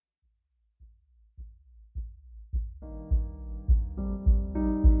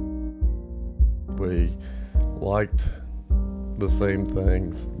We liked the same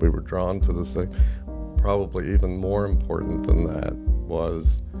things. We were drawn to the same. Probably even more important than that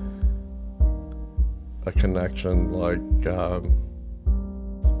was a connection like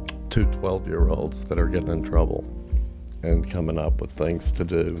two 12-year-olds that are getting in trouble and coming up with things to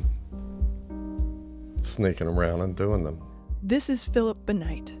do, sneaking around and doing them. This is Philip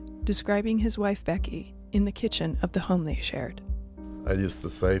Benight describing his wife Becky in the kitchen of the home they shared. I used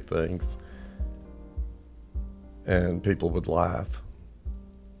to say things and people would laugh.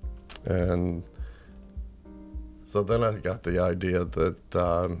 And so then I got the idea that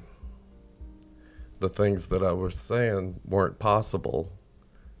the things that I was saying weren't possible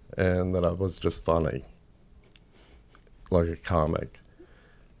and that I was just funny, like a comic.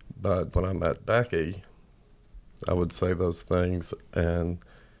 But when I met Becky, I would say those things and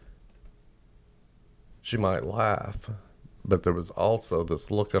she might laugh, but there was also this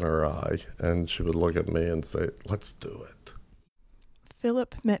look in her eye, and she would look at me and say, "Let's do it."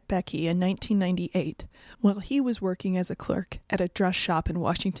 Philip met Becky in 1998 while he was working as a clerk at a dress shop in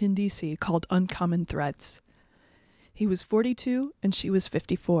Washington, D.C. called Uncommon Threads. He was 42 and she was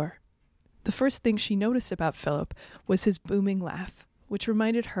 54. The first thing she noticed about Philip was his booming laugh, which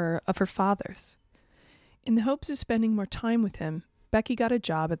reminded her of her father's. In the hopes of spending more time with him, Becky got a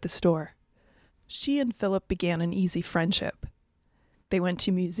job at the store. She and Philip began an easy friendship. They went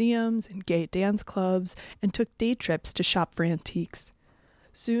to museums and gay dance clubs and took day trips to shop for antiques.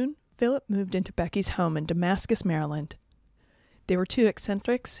 Soon, Philip moved into Becky's home in Damascus, Maryland. They were two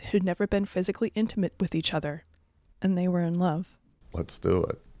eccentrics who'd never been physically intimate with each other, and they were in love. Let's do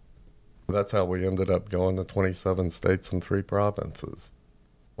it. That's how we ended up going to 27 states and 3 provinces.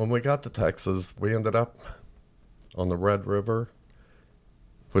 When we got to Texas, we ended up on the Red River,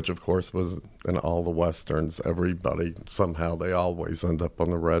 which of course was in all the Westerns. Everybody, somehow they always end up on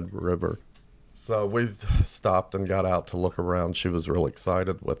the Red River. So we stopped and got out to look around. She was real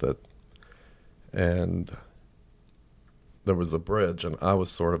excited with it. And there was a bridge, and I was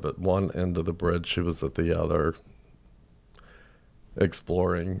sort of at one end of the bridge. She was at the other,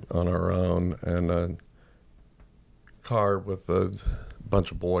 exploring on our own. And a car with a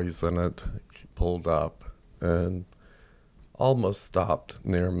bunch of boys in it pulled up and almost stopped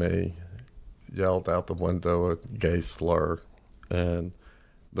near me, yelled out the window a gay slur, and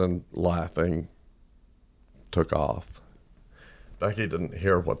then laughing took off. Becky didn't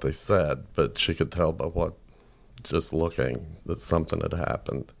hear what they said, but she could tell by just looking that something had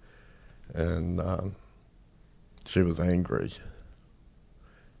happened. And she was angry.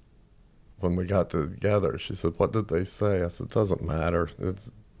 When we got together, she said, "What did they say?" I said, "It doesn't matter. It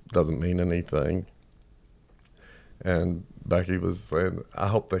doesn't mean anything." And Becky was saying, "I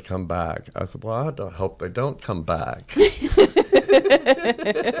hope they come back." I said, "Well, I hope they don't come back."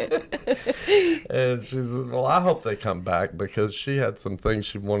 And she says, "Well, I hope they come back," because she had some things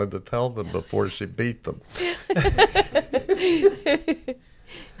she wanted to tell them before she beat them.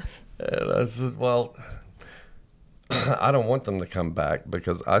 And I said, "Well, I don't want them to come back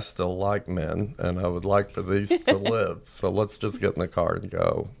because I still like men and I would like for these to live. So let's just get in the car and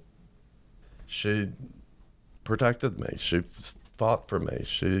go." She protected me. She fought for me.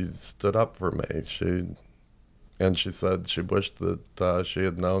 She stood up for me. And she said she wished that she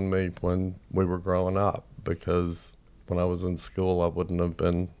had known me when we were growing up, because when I was in school, I would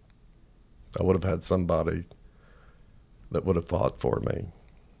have had somebody that would have fought for me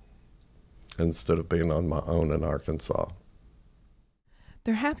instead of being on my own in Arkansas.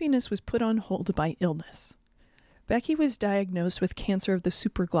 Their happiness was put on hold by illness. Becky was diagnosed with cancer of the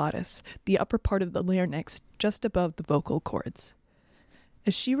supraglottis, the upper part of the larynx just above the vocal cords.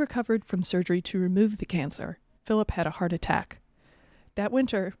 As she recovered from surgery to remove the cancer, Philip had a heart attack. That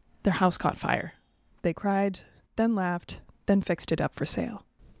winter, their house caught fire. They cried, then laughed, then fixed it up for sale.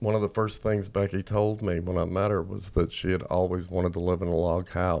 One of the first things Becky told me when I met her was that she had always wanted to live in a log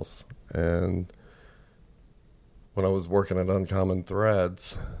house. And when I was working at Uncommon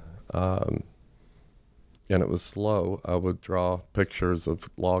Threads, and it was slow, I would draw pictures of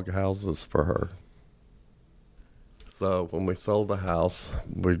log houses for her. So when we sold the house,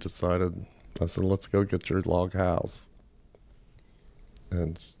 we decided, I said, "Let's go get your log house."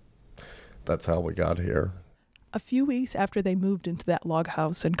 And that's how we got here. A few weeks after they moved into that log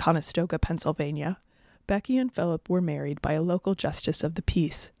house in Conestoga, Pennsylvania, Becky and Philip were married by a local justice of the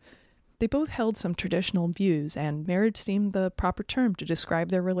peace. They both held some traditional views, and marriage seemed the proper term to describe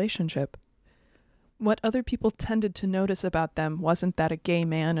their relationship. What other people tended to notice about them wasn't that a gay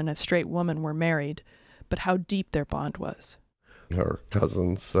man and a straight woman were married, but how deep their bond was. Her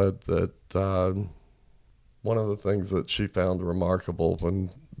cousin said that One of the things that she found remarkable when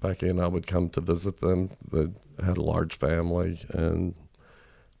Becky and I would come to visit them, they had a large family, and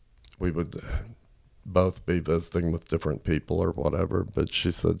we would both be visiting with different people or whatever, but she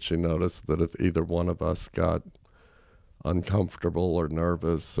said she noticed that if either one of us got uncomfortable or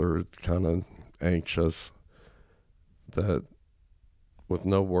nervous or kind of anxious, that with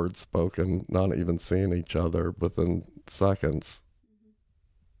no words spoken, not even seeing each other, within seconds,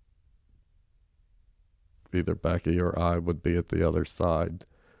 either Becky or I would be at the other side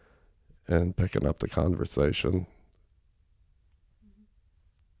and picking up the conversation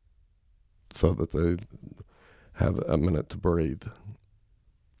so that they have a minute to breathe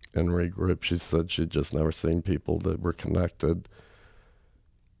and regroup. She said she'd just never seen people that were connected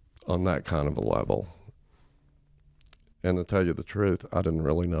on that kind of a level. And to tell you the truth, I didn't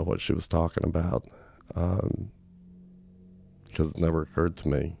really know what she was talking about, because it never occurred to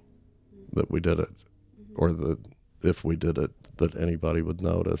me that we did it, or that if we did it, that anybody would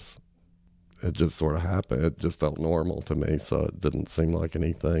notice. It just sort of happened. It just felt normal to me, so it didn't seem like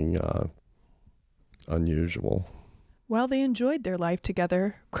anything unusual. While they enjoyed their life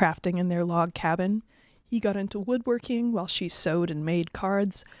together, crafting in their log cabin, he got into woodworking while she sewed and made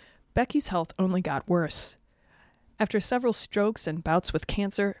cards. Becky's health only got worse. After several strokes and bouts with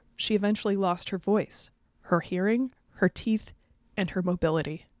cancer, she eventually lost her voice, her hearing, her teeth, and her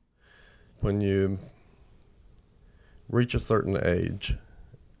mobility. When you reach a certain age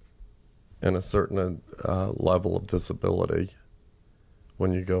and a certain level of disability,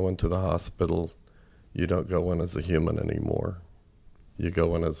 when you go into the hospital, you don't go in as a human anymore. You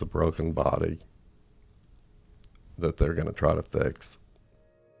go in as a broken body that they're going to try to fix.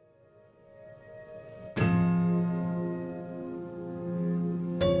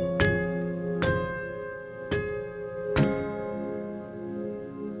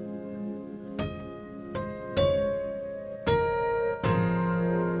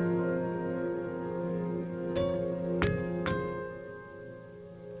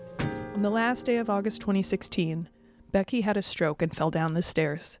 On the last day of August 2016, Becky had a stroke and fell down the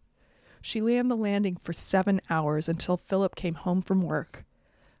stairs. She lay on the landing for 7 hours until Philip came home from work.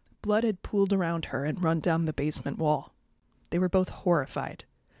 Blood had pooled around her and run down the basement wall. They were both horrified.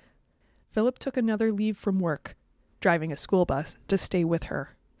 Philip took another leave from work, driving a school bus, to stay with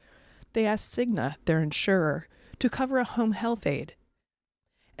her. They asked Cigna, their insurer, to cover a home health aide.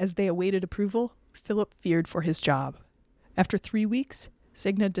 As they awaited approval, Philip feared for his job. After 3 weeks,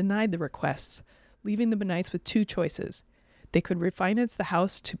 Cigna denied the requests, leaving the Benites with two choices. They could refinance the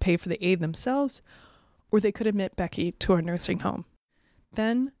house to pay for the aid themselves, or they could admit Becky to a nursing home.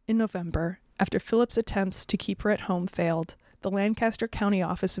 Then, in November, after Philip's attempts to keep her at home failed, the Lancaster County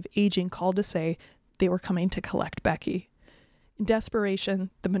Office of Aging called to say they were coming to collect Becky. In desperation,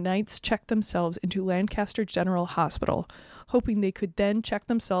 the Benites checked themselves into Lancaster General Hospital, hoping they could then check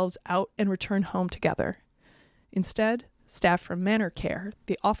themselves out and return home together. Instead, staff from Manor Care,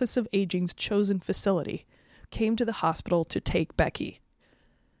 the Office of Aging's chosen facility, came to the hospital to take Becky.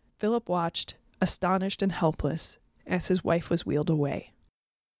 Philip watched, astonished and helpless, as his wife was wheeled away.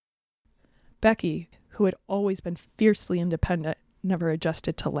 Becky, who had always been fiercely independent, never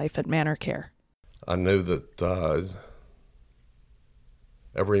adjusted to life at Manor Care. I knew that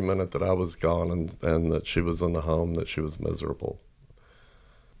every minute that I was gone and that she was in the home, that she was miserable.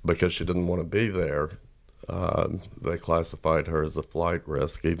 Because she didn't want to be there, they classified her as a flight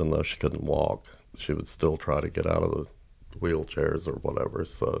risk, even though she couldn't walk. She would still try to get out of the wheelchairs or whatever,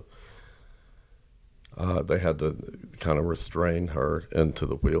 so they had to kind of restrain her into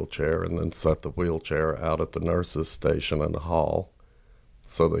the wheelchair and then set the wheelchair out at the nurse's station in the hall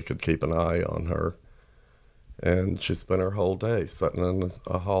so they could keep an eye on her. And she spent her whole day sitting in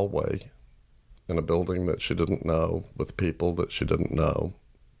a hallway in a building that she didn't know with people that she didn't know.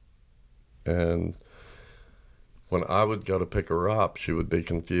 And when I would go to pick her up, she would be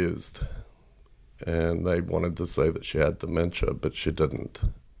confused. And they wanted to say that she had dementia, but she didn't.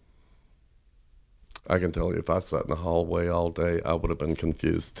 I can tell you, if I sat in the hallway all day, I would have been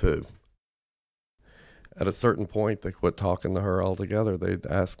confused too. At a certain point, they quit talking to her altogether. They'd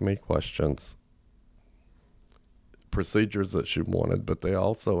ask me questions, procedures that she wanted, but they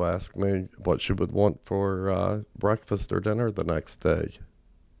also asked me what she would want for breakfast or dinner the next day,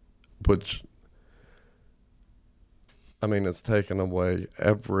 which, I mean, it's taken away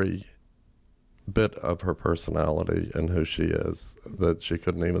every bit of her personality and who she is, that she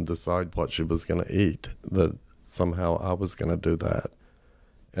couldn't even decide what she was going to eat, that somehow I was going to do that.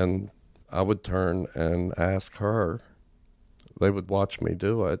 And I would turn and ask her. They would watch me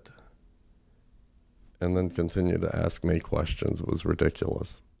do it and then continue to ask me questions. It was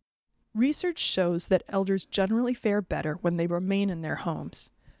ridiculous. Research shows that elders generally fare better when they remain in their homes.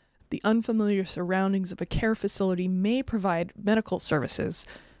 The unfamiliar surroundings of a care facility may provide medical services,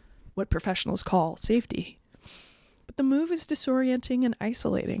 what professionals call safety. But the move is disorienting and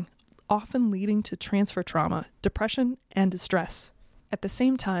isolating, often leading to transfer trauma, depression, and distress. At the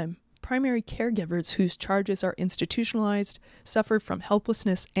same time, primary caregivers whose charges are institutionalized suffer from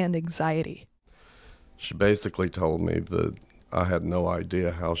helplessness and anxiety. She basically told me that I had no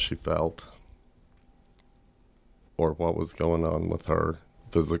idea how she felt or what was going on with her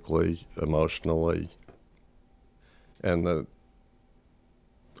physically, emotionally, and that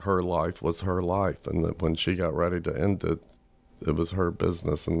her life was her life, and that when she got ready to end it, it was her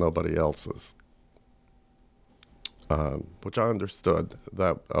business and nobody else's. Which I understood,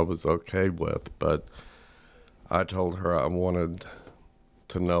 that I was okay with, but I told her I wanted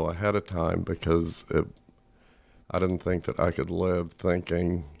to know ahead of time because I didn't think that I could live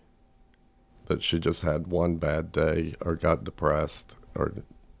thinking that she just had one bad day or got depressed or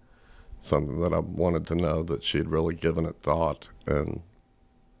something, that I wanted to know that she had really given it thought. And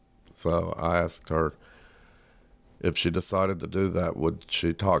so I asked her if she decided to do that, would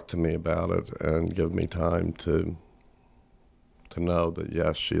she talk to me about it and give me time to know that,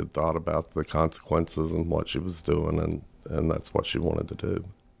 yes, she had thought about the consequences and what she was doing, and that's what she wanted to do.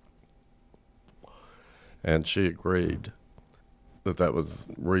 And she agreed that that was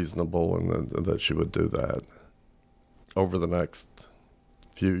reasonable and that she would do that. Over the next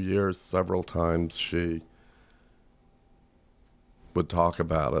few years, several times she would talk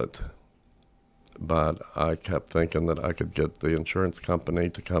about it, but I kept thinking that I could get the insurance company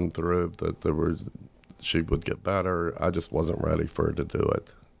to come through, that she would get better. I just wasn't ready for her to do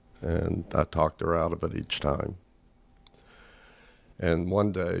it, and I talked her out of it each time. And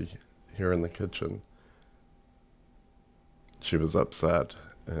one day, here in the kitchen, she was upset,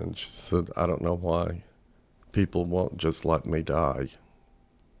 and she said, "I don't know why people won't just let me die."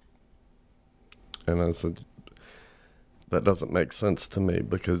 And I said, "That doesn't make sense to me,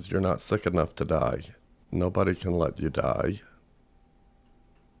 because you're not sick enough to die. Nobody can let you die."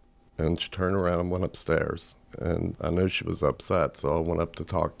 And she turned around and went upstairs, and I knew she was upset, so I went up to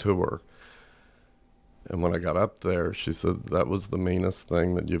talk to her. And when I got up there, she said, "That was the meanest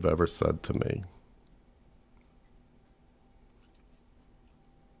thing that you've ever said to me."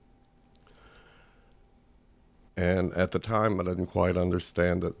 And at the time, I didn't quite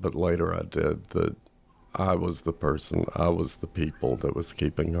understand it, but later I did, that I was the person, I was the people that was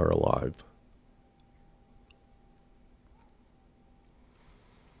keeping her alive.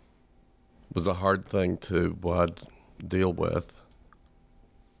 It was a hard thing to deal with.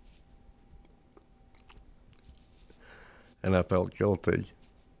 And I felt guilty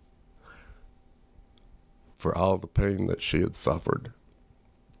for all the pain that she had suffered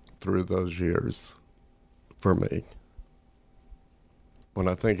through those years for me. When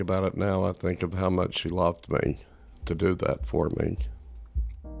I think about it now, I think of how much she loved me to do that for me.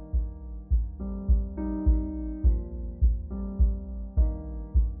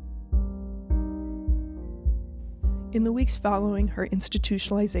 In the weeks following her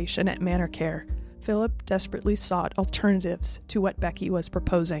institutionalization at Manor Care, Philip desperately sought alternatives to what Becky was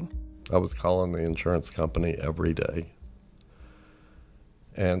proposing. I was calling the insurance company every day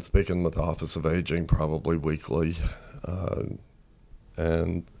and speaking with the Office of Aging probably weekly.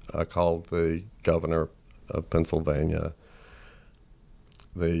 And I called the governor of Pennsylvania,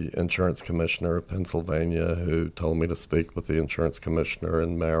 the insurance commissioner of Pennsylvania, who told me to speak with the insurance commissioner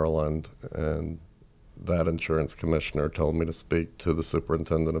in Maryland, and that insurance commissioner told me to speak to the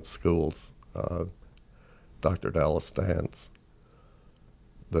superintendent of schools, Dr. Dallas Stantz,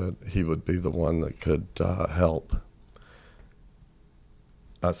 that he would be the one that could help.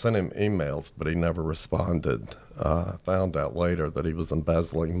 I sent him emails, but he never responded. I found out later that he was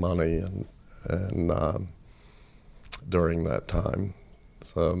embezzling money and during that time.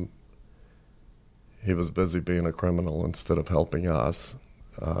 So he was busy being a criminal instead of helping us.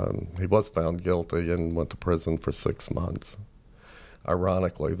 He was found guilty and went to prison for 6 months.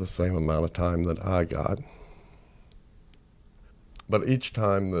 Ironically, the same amount of time that I got. But each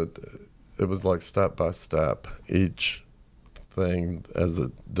time that it was like step by step, each thing as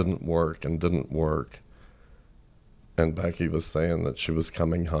it didn't work, and Becky was saying that she was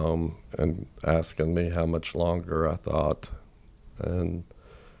coming home and asking me how much longer I thought, and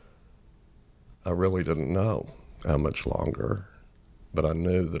I really didn't know how much longer, but I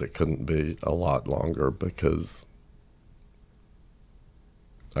knew that it couldn't be a lot longer because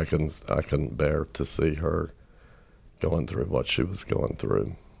I couldn't bear to see her going through what she was going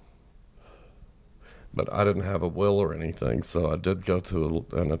through. But I didn't have a will or anything, so I did go to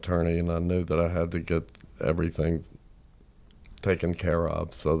an attorney, and I knew that I had to get everything taken care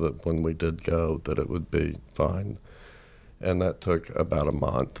of so that when we did go, that it would be fine. And that took about a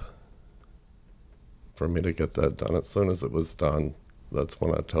month for me to get that done. As soon as it was done, that's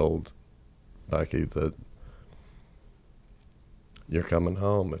when I told Becky that you're coming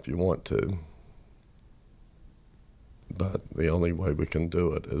home if you want to. But the only way we can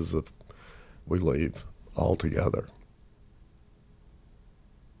do it is if we leave altogether.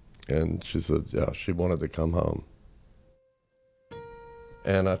 And she said, yeah, she wanted to come home.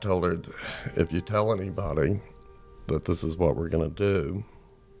 And I told her, if you tell anybody that this is what we're going to do,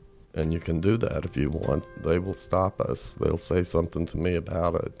 and you can do that if you want, they will stop us. They'll say something to me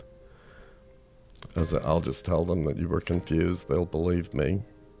about it. I said, I'll just tell them that you were confused. They'll believe me.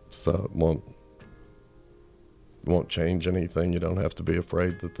 So it won't change anything. You don't have to be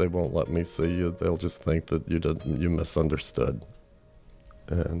afraid that they won't let me see you. They'll just think that you misunderstood.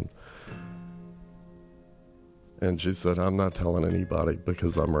 And she said, I'm not telling anybody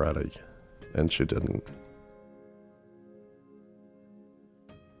because I'm ready. And she didn't.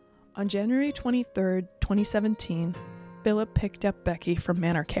 On January 23rd, 2017, Philip picked up Becky from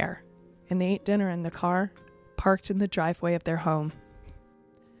Manor Care, and they ate dinner in the car, parked in the driveway of their home.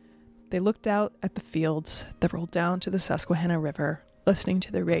 They looked out at the fields that rolled down to the Susquehanna River, listening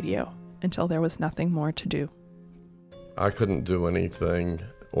to the radio until there was nothing more to do. I couldn't do anything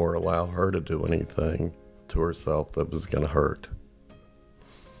or allow her to do anything to herself that was going to hurt.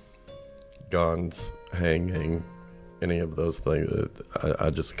 Guns, hanging, any of those things, I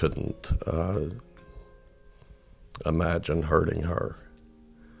just couldn't imagine hurting her.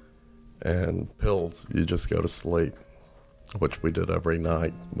 And pills, you just go to sleep, which we did every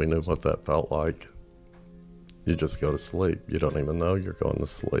night. We knew what that felt like. You just go to sleep. You don't even know you're going to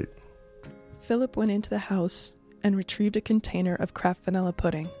sleep. Philip went into the house and retrieved a container of Kraft vanilla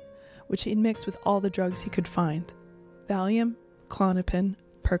pudding, which he'd mixed with all the drugs he could find: Valium, Klonopin,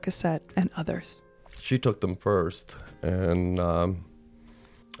 Percocet, and others. She took them first, and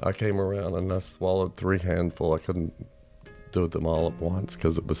I came around and I swallowed 3 handfuls. I couldn't do them all at once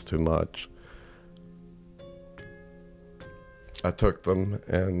because it was too much. I took them,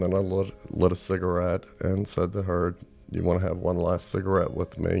 and then I lit a cigarette and said to her, you want to have one last cigarette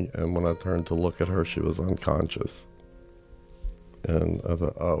with me? And when I turned to look at her, she was unconscious. And I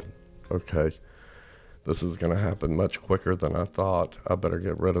thought, oh, okay, this is going to happen much quicker than I thought. I better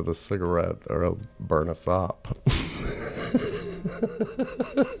get rid of the cigarette or it'll burn us up.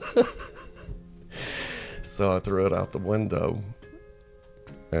 So I threw it out the window,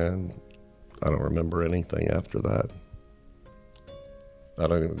 and I don't remember anything after that. I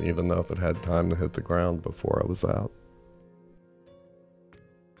don't even know if it had time to hit the ground before I was out.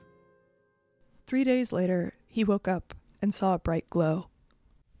 3 days later, he woke up and saw a bright glow.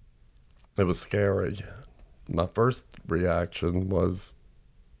 It was scary. My first reaction was,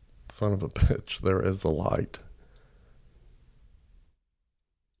 son of a bitch, there is a light.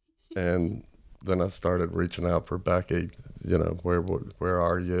 And then I started reaching out for Becky, where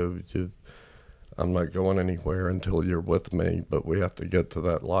are you? I'm not going anywhere until you're with me, but we have to get to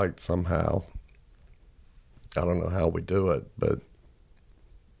that light somehow. I don't know how we do it, but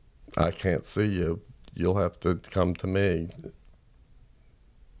I can't see you. You'll have to come to me.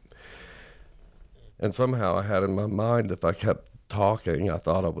 And somehow I had in my mind, if I kept talking, I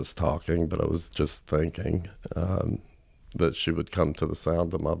thought I was talking, but I was just thinking, that she would come to the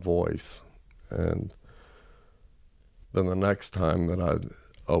sound of my voice. And then the next time that I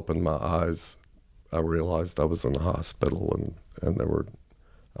opened my eyes, I realized I was in the hospital, and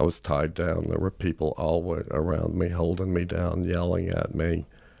I was tied down. There were people all around me, holding me down, yelling at me,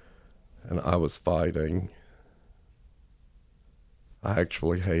 and I was fighting. I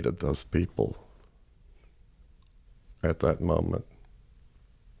actually hated those people at that moment,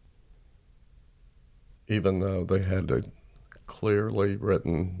 even though they had a clearly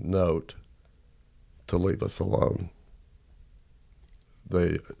written note to leave us alone.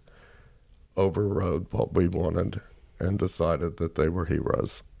 They overrode what we wanted and decided that they were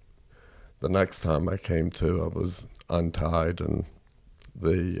heroes. The next time I came to, I was untied, and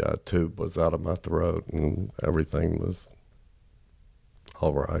the tube was out of my throat, and everything was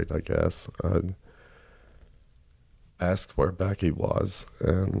all right, I guess. I asked where Becky was,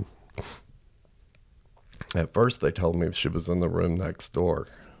 and at first they told me she was in the room next door,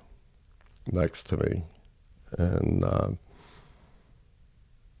 next to me.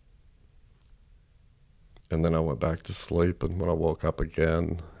 And then I went back to sleep, and when I woke up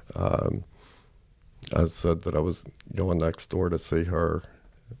again, I said that I was going next door to see her,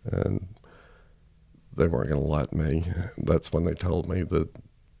 and they weren't going to let me. That's when they told me that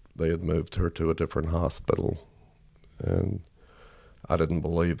they had moved her to a different hospital. And I didn't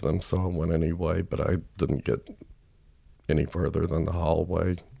believe them, so I went anyway, but I didn't get any further than the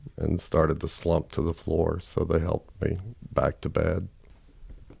hallway and started to slump to the floor, so they helped me back to bed.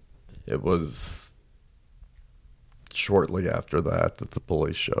 It was shortly after that the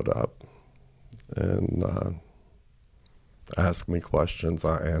police showed up and asked me questions.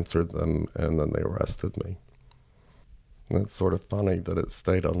 I answered them, and then they arrested me. And it's sort of funny that it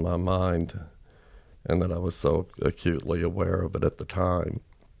stayed on my mind and that I was so acutely aware of it at the time.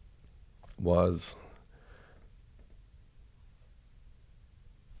 Was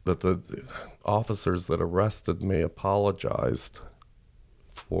that the officers that arrested me apologized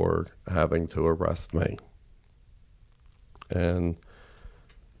for having to arrest me. And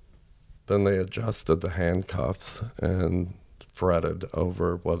then they adjusted the handcuffs and fretted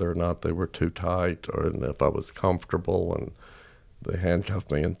over whether or not they were too tight or if I was comfortable, and they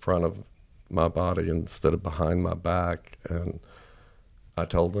handcuffed me in front of my body instead of behind my back. And I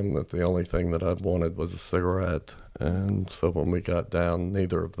told them that the only thing that I wanted was a cigarette. And so when we got down,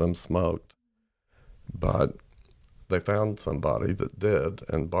 neither of them smoked. But they found somebody that did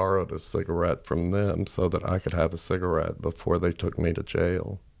and borrowed a cigarette from them so that I could have a cigarette before they took me to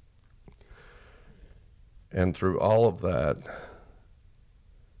jail. And through all of that,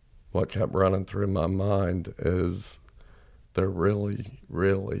 what kept running through my mind is there really,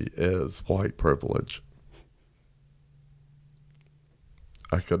 really is white privilege.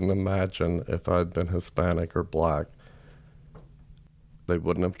 I couldn't imagine if I'd been Hispanic or black. They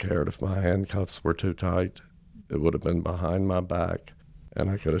wouldn't have cared if my handcuffs were too tight. It would have been behind my back, and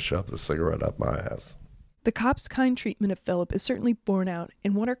I could have shoved the cigarette up my ass. The cops' kind treatment of Philip is certainly borne out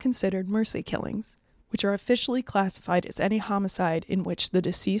in what are considered mercy killings, which are officially classified as any homicide in which the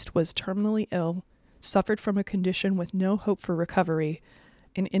deceased was terminally ill, suffered from a condition with no hope for recovery,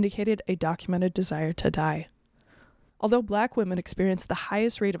 and indicated a documented desire to die. Although black women experience the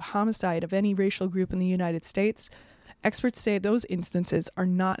highest rate of homicide of any racial group in the United States, experts say those instances are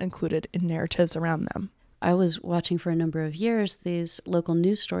not included in narratives around them. I was watching for a number of years these local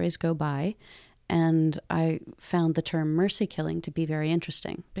news stories go by, and I found the term mercy killing to be very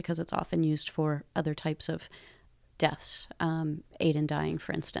interesting because it's often used for other types of deaths, aid in dying,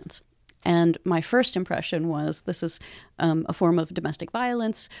 for instance. And my first impression was this is a form of domestic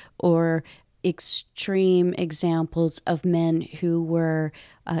violence or extreme examples of men who were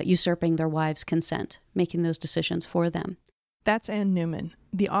usurping their wives' consent, making those decisions for them. That's Ann Newman,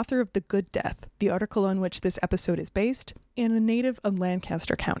 the author of The Good Death, the article on which this episode is based, and a native of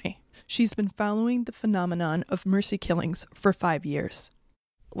Lancaster County. She's been following the phenomenon of mercy killings for 5 years.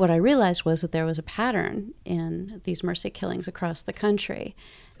 What I realized was that there was a pattern in these mercy killings across the country.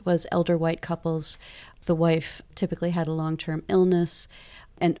 It was elder white couples. The wife typically had a long-term illness,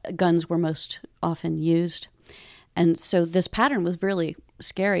 and guns were most often used. And so this pattern was really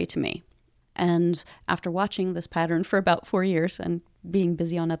scary to me. And after watching this pattern for about 4 years and being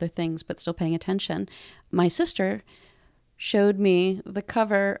busy on other things but still paying attention, my sister showed me the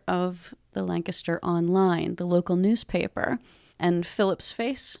cover of the Lancaster Online, the local newspaper, and Philip's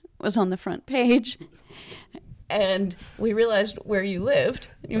face was on the front page. And we realized where you lived.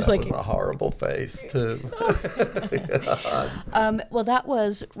 It was that was a horrible face, too. Well, that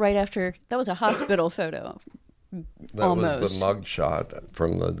was right after, that was a hospital photo. That almost. was the mugshot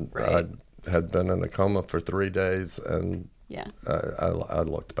from the, right. I had been in a coma for 3 days, and yeah. I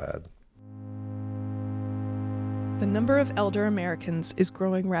looked bad. The number of elder Americans is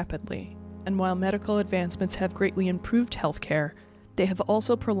growing rapidly, and while medical advancements have greatly improved healthcare, they have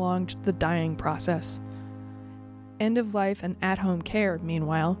also prolonged the dying process. End-of-life and at-home care,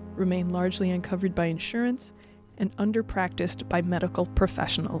 meanwhile, remain largely uncovered by insurance and under-practiced by medical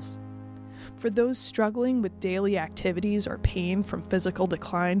professionals. For those struggling with daily activities or pain from physical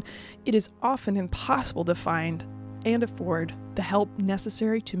decline, it is often impossible to find and afford the help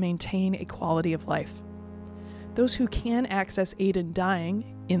necessary to maintain a quality of life. Those who can access aid in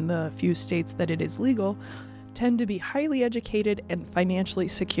dying, in the few states that it is legal, tend to be highly educated and financially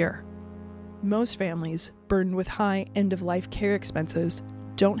secure. Most families, burdened with high end-of-life care expenses,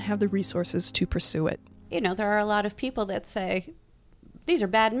 don't have the resources to pursue it. You know, there are a lot of people that say, these are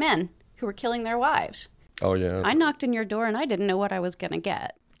bad men who were killing their wives. Oh, yeah. I knocked on your door and I didn't know what I was going to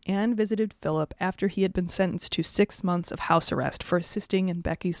get. Anne visited Philip after he had been sentenced to 6 months of house arrest for assisting in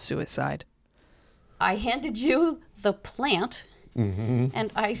Becky's suicide. I handed you the plant, mm-hmm.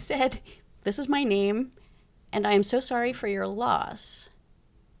 and I said, this is my name, and I am so sorry for your loss.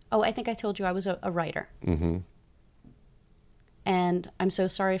 Oh, I think I told you I was a writer. Mm-hmm. And I'm so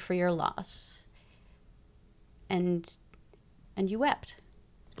sorry for your loss. and you wept.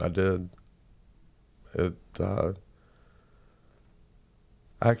 I did. It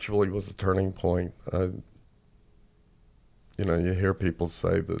actually was a turning point. You hear people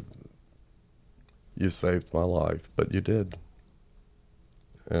say that you saved my life, but you did.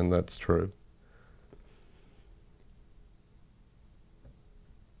 And that's true.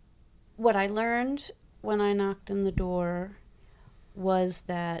 What I learned when I knocked on the door was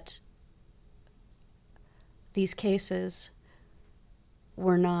that these cases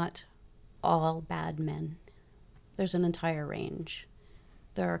were not all bad men. There's an entire range.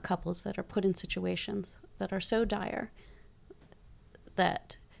 There are couples that are put in situations that are so dire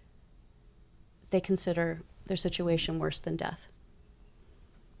that they consider their situation worse than death.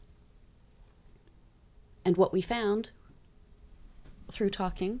 And what we found through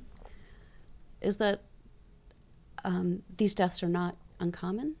talking is that these deaths are not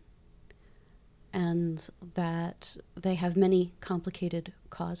uncommon, and that they have many complicated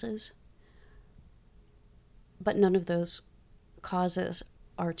causes, but none of those causes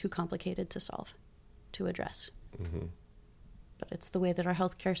are too complicated to solve, to address. Mm-hmm. But it's the way that our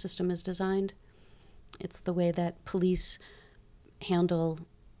healthcare system is designed. It's the way that police handle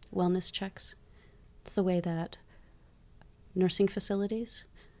wellness checks. It's the way that nursing facilities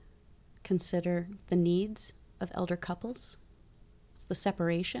consider the needs of elder couples. It's the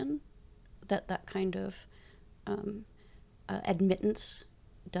separation that kind of admittance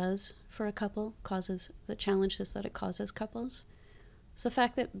does for a couple, causes the challenges that it causes couples. It's the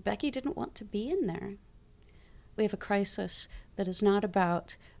fact that Becky didn't want to be in there. We have a crisis that is not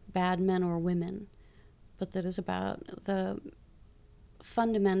about bad men or women, but that is about the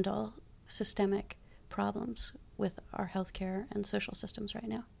fundamental systemic problems with our healthcare and social systems right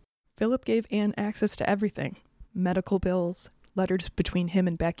now. Philip gave Anne access to everything: medical bills, letters between him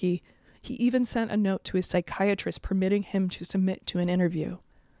and Becky. He even sent a note to his psychiatrist permitting him to submit to an interview.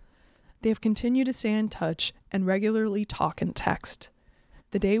 They have continued to stay in touch and regularly talk and text.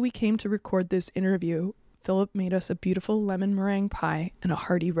 The day we came to record this interview, Philip made us a beautiful lemon meringue pie and a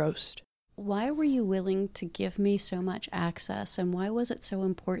hearty roast. Why were you willing to give me so much access, and why was it so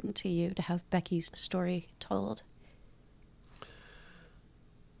important to you to have Becky's story told?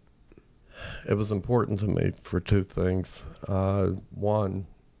 It was important to me for two things. One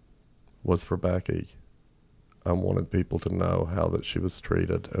was for Becky. I wanted people to know how that she was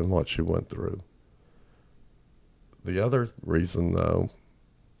treated and what she went through. The other reason, though,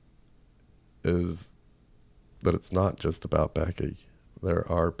 is that it's not just about Becky.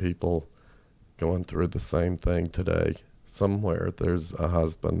 There are people going through the same thing today. Somewhere there's a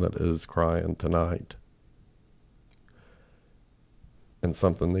husband that is crying tonight. And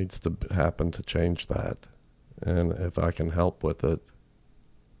something needs to happen to change that. And if I can help with it,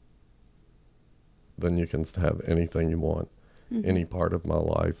 then you can have anything you want. Mm-hmm. Any part of my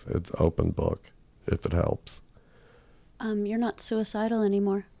life, it's open book, if it helps. You're not suicidal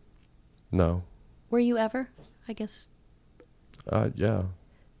anymore? No. Were you ever, I guess? Yeah.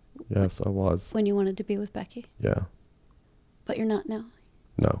 Yes, I was. When you wanted to be with Becky? Yeah. But you're not now?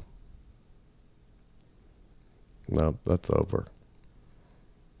 No. No, that's over.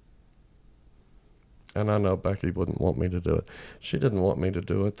 And I know Becky wouldn't want me to do it. She didn't want me to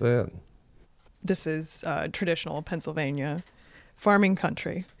do it then. This is traditional Pennsylvania farming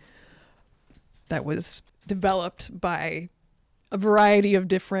country that was developed by a variety of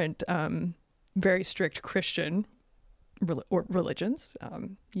different very strict Christian religions.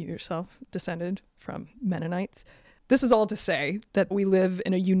 You yourself descended from Mennonites. This is all to say that we live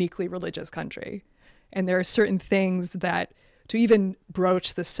in a uniquely religious country. And there are certain things that to even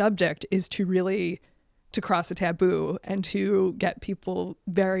broach the subject is to really to cross a taboo and to get people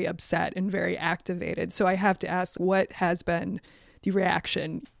very upset and very activated. So I have to ask, what has been the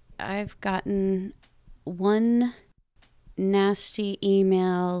reaction? I've gotten one nasty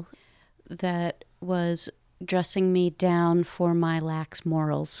email that was dressing me down for my lax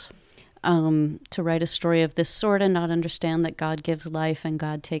morals. To write a story of this sort and not understand that God gives life and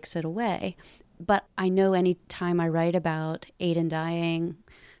God takes it away. But I know any time I write about aid in dying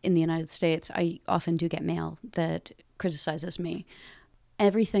in the United States, I often do get mail that criticizes me.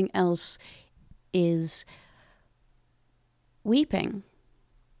 Everything else is weeping.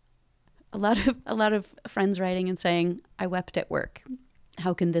 A lot of friends writing and saying, I wept at work.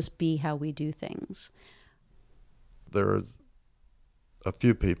 How can this be how we do things? There's a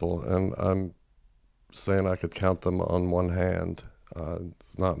few people, and I'm saying I could count them on one hand.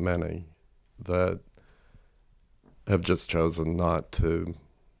 It's not many that have just chosen not to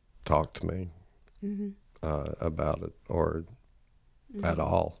talk to me mm-hmm. About it or mm-hmm. at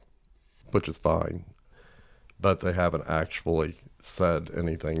all, which is fine. but they haven't actually said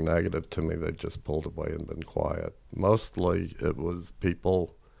anything negative to me. They just pulled away and been quiet. Mostly it was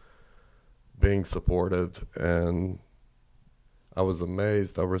people being supportive, and I was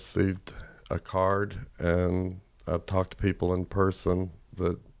amazed. I received a card, and I've talked to people in person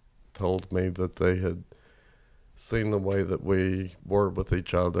that told me that they had seen the way that we were with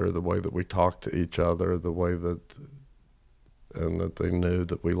each other, the way that we talked to each other, the way that, and that they knew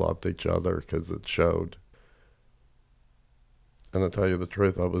that we loved each other because it showed. And to tell you the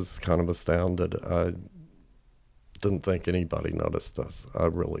truth, I was kind of astounded. I didn't think anybody noticed us. I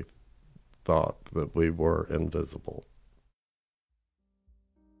really thought that we were invisible.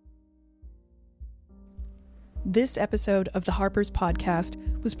 This episode of the Harper's Podcast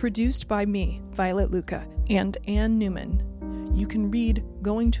was produced by me, Violet Lucca, and Ann Newman. You can read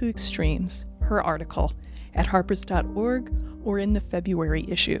Going to Extremes, her article, at harpers.org or in the February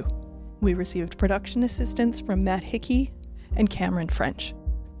issue. We received production assistance from Matt Hickey and Cameron French.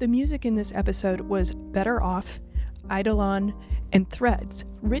 The music in this episode was Better Off, Eidolon, and Threads,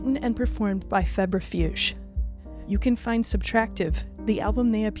 written and performed by Febrifuge. You can find Subtractive, the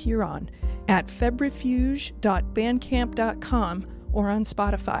album they appear on, at febrifuge.bandcamp.com or on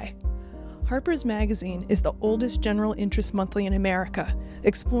Spotify. Harper's Magazine is the oldest general interest monthly in America,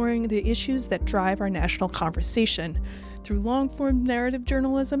 exploring the issues that drive our national conversation through long-form narrative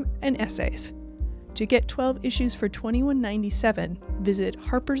journalism and essays. To get 12 issues for $21.97, visit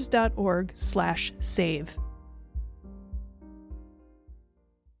harpers.org/save.